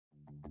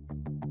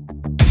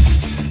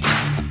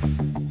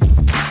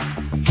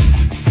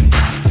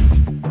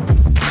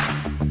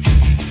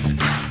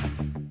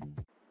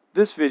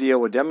This video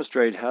will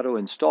demonstrate how to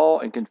install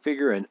and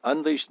configure an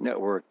unleashed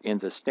network in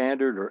the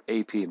standard or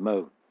AP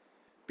mode.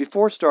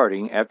 Before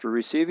starting, after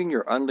receiving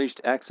your unleashed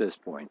access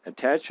point,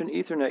 attach an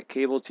Ethernet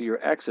cable to your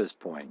access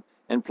point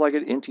and plug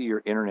it into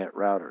your internet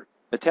router.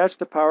 Attach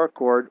the power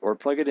cord or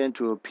plug it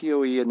into a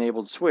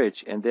PoE-enabled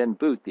switch and then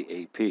boot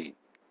the AP.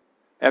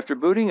 After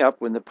booting up,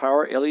 when the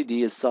power LED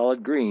is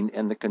solid green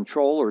and the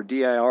control or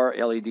DIR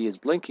LED is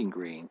blinking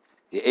green,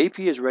 the AP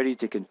is ready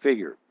to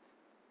configure.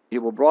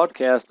 It will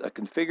broadcast a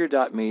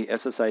configure.me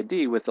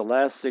SSID with the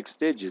last 6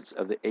 digits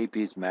of the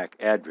AP's MAC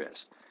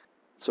address.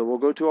 So we'll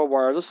go to our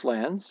wireless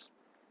LANs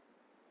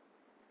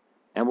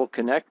and we'll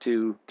connect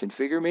to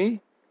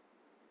configure.me,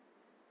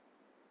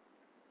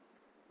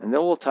 and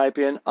then we'll type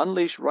in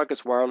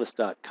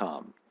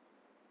unleashruckuswireless.com.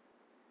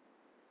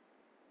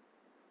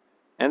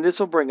 And this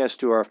will bring us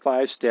to our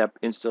 5-step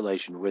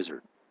installation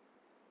wizard.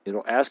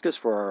 It'll ask us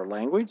for our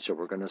language, so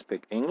we're going to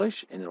pick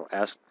English, and it'll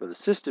ask for the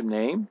system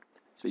name.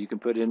 So you can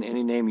put in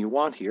any name you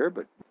want here,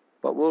 but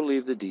we'll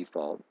leave the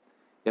default.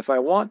 If I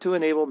want to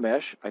enable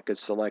mesh, I could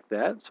select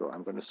that, so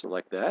I'm going to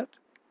select that.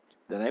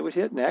 Then I would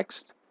hit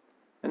next,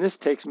 and this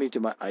takes me to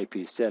my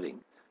IP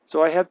setting.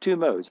 So I have 2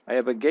 modes. I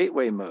have a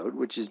gateway mode,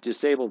 which is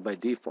disabled by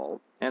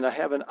default, and I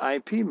have an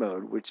IP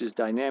mode, which is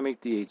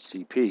dynamic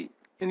DHCP.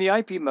 In the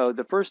IP mode,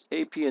 the first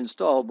AP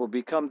installed will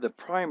become the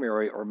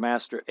primary or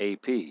master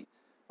AP.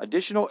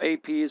 Additional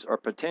APs are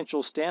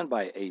potential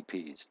standby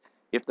APs.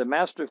 If the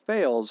master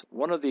fails,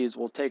 one of these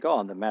will take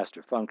on the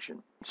master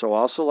function. So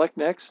I'll select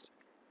next.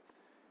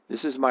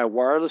 This is my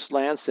wireless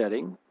LAN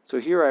setting. So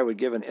here I would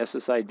give an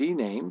SSID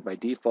name. By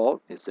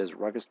default, it says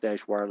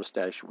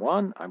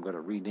Ruckus-Wireless-1. I'm going to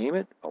rename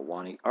it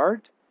Awani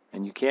Art.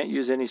 And you can't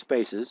use any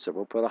spaces, so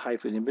we'll put a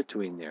hyphen in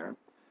between there.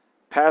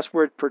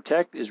 Password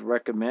protect is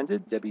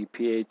recommended,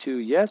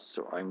 WPA2 yes,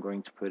 so I'm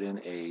going to put in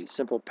a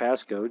simple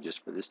passcode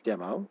just for this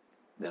demo.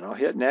 Then I'll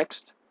hit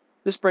next.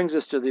 This brings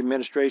us to the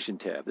administration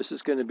tab. This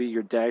is going to be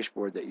your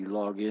dashboard that you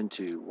log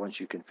into once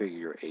you configure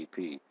your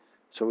AP.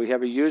 So we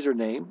have a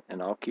username,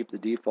 and I'll keep the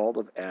default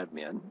of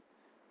admin.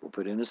 We'll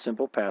put in a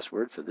simple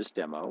password for this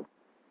demo,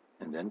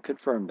 and then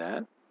confirm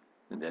that.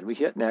 And then we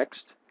hit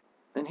next.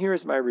 And here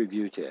is my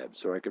review tab.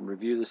 So I can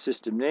review the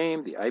system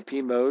name, the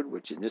IP mode,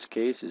 which in this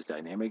case is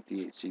dynamic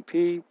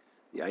DHCP,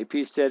 the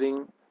IP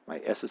setting, my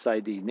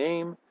SSID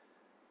name,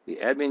 the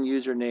admin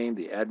username,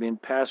 the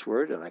admin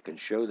password, and I can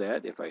show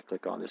that if I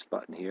click on this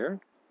button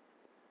here.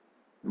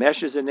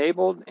 Mesh is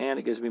enabled, and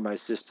it gives me my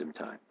system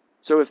time.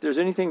 So if there's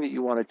anything that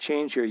you want to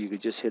change here, you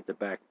could just hit the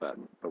back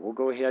button. But we'll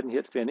go ahead and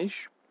hit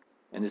finish.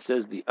 And it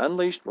says the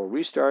unleashed will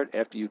restart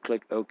after you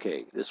click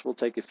OK. This will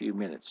take a few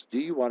minutes. Do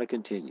you want to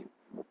continue?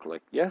 We'll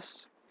click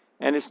yes.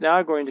 And it's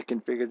now going to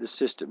configure the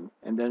system,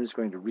 and then it's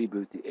going to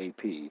reboot the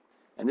AP.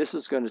 And this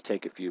is going to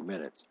take a few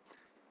minutes.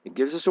 It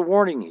gives us a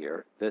warning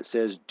here that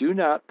says do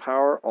not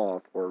power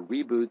off or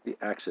reboot the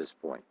access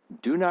point.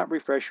 Do not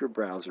refresh your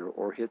browser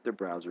or hit the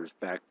browser's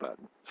back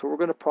button. So we're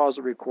going to pause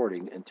the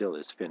recording until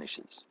this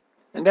finishes.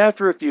 And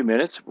after a few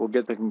minutes, we'll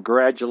get the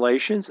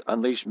congratulations,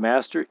 Unleashed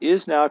Master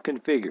is now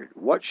configured.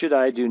 What should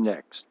I do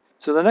next?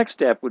 So the next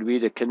step would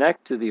be to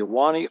connect to the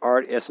Awani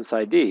Art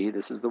SSID.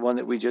 This is the one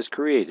that we just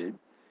created.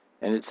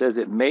 And it says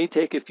it may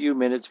take a few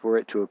minutes for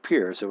it to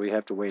appear, so we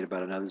have to wait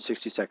about another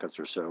 60 seconds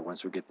or so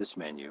once we get this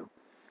menu.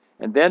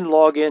 And then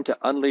log in to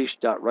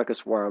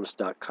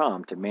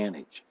unleashed.ruckuswireless.com to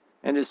manage.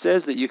 And it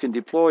says that you can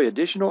deploy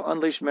additional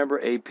Unleashed member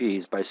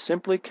APs by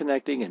simply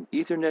connecting an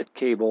Ethernet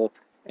cable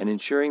and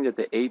ensuring that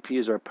the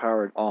APs are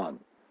powered on.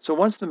 So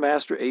once the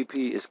master AP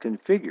is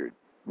configured,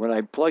 when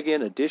I plug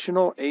in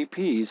additional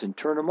APs and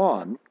turn them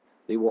on,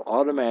 they will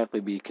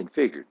automatically be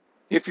configured.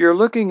 If you're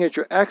looking at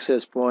your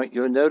access point,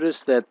 you'll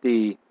notice that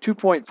the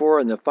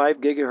 2.4 and the 5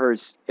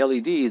 GHz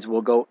LEDs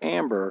will go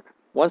amber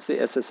once the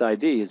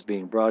SSID is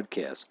being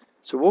broadcast.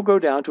 So we'll go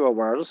down to our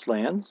wireless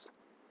LANs,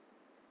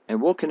 and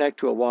we'll connect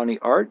to Awani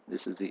Art.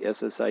 This is the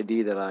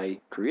SSID that I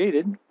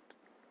created.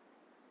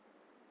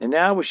 And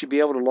now we should be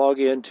able to log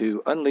in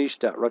to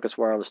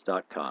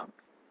unleashed.ruckuswireless.com.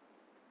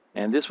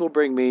 And this will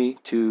bring me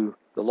to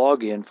the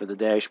login for the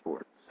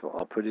dashboard. So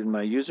I'll put in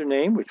my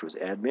username, which was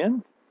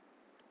admin,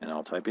 and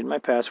I'll type in my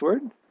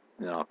password,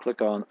 and I'll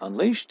click on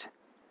Unleashed.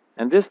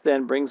 And this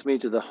then brings me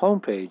to the home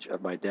page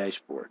of my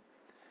dashboard.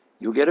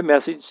 You'll get a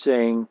message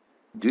saying,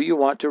 do you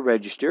want to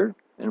register?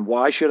 And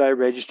why should I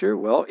register?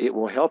 Well, it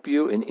will help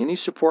you in any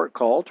support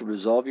call to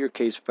resolve your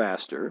case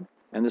faster.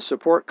 And the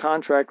support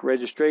contract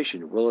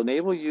registration will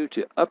enable you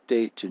to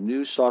update to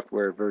new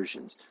software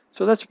versions.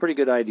 So that's a pretty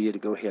good idea to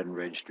go ahead and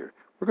register.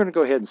 We're going to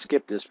go ahead and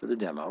skip this for the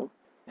demo.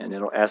 And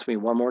it'll ask me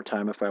one more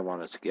time if I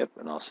want to skip,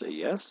 and I'll say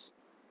yes.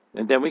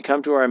 And then we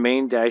come to our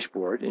main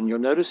dashboard, and you'll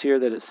notice here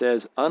that it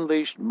says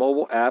Unleashed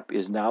mobile app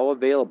is now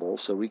available,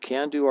 so we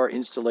can do our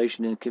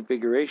installation and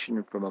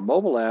configuration from a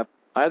mobile app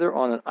either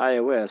on an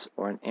iOS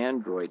or an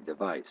Android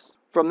device.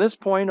 From this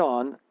point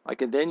on, I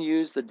can then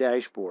use the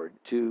dashboard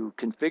to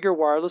configure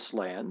wireless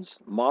LANs,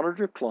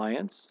 monitor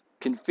clients,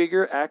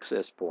 configure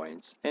access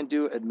points, and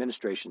do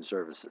administration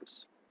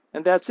services.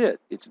 And that's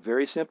it. It's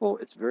very simple,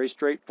 it's very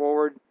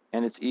straightforward,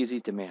 and it's easy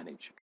to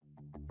manage.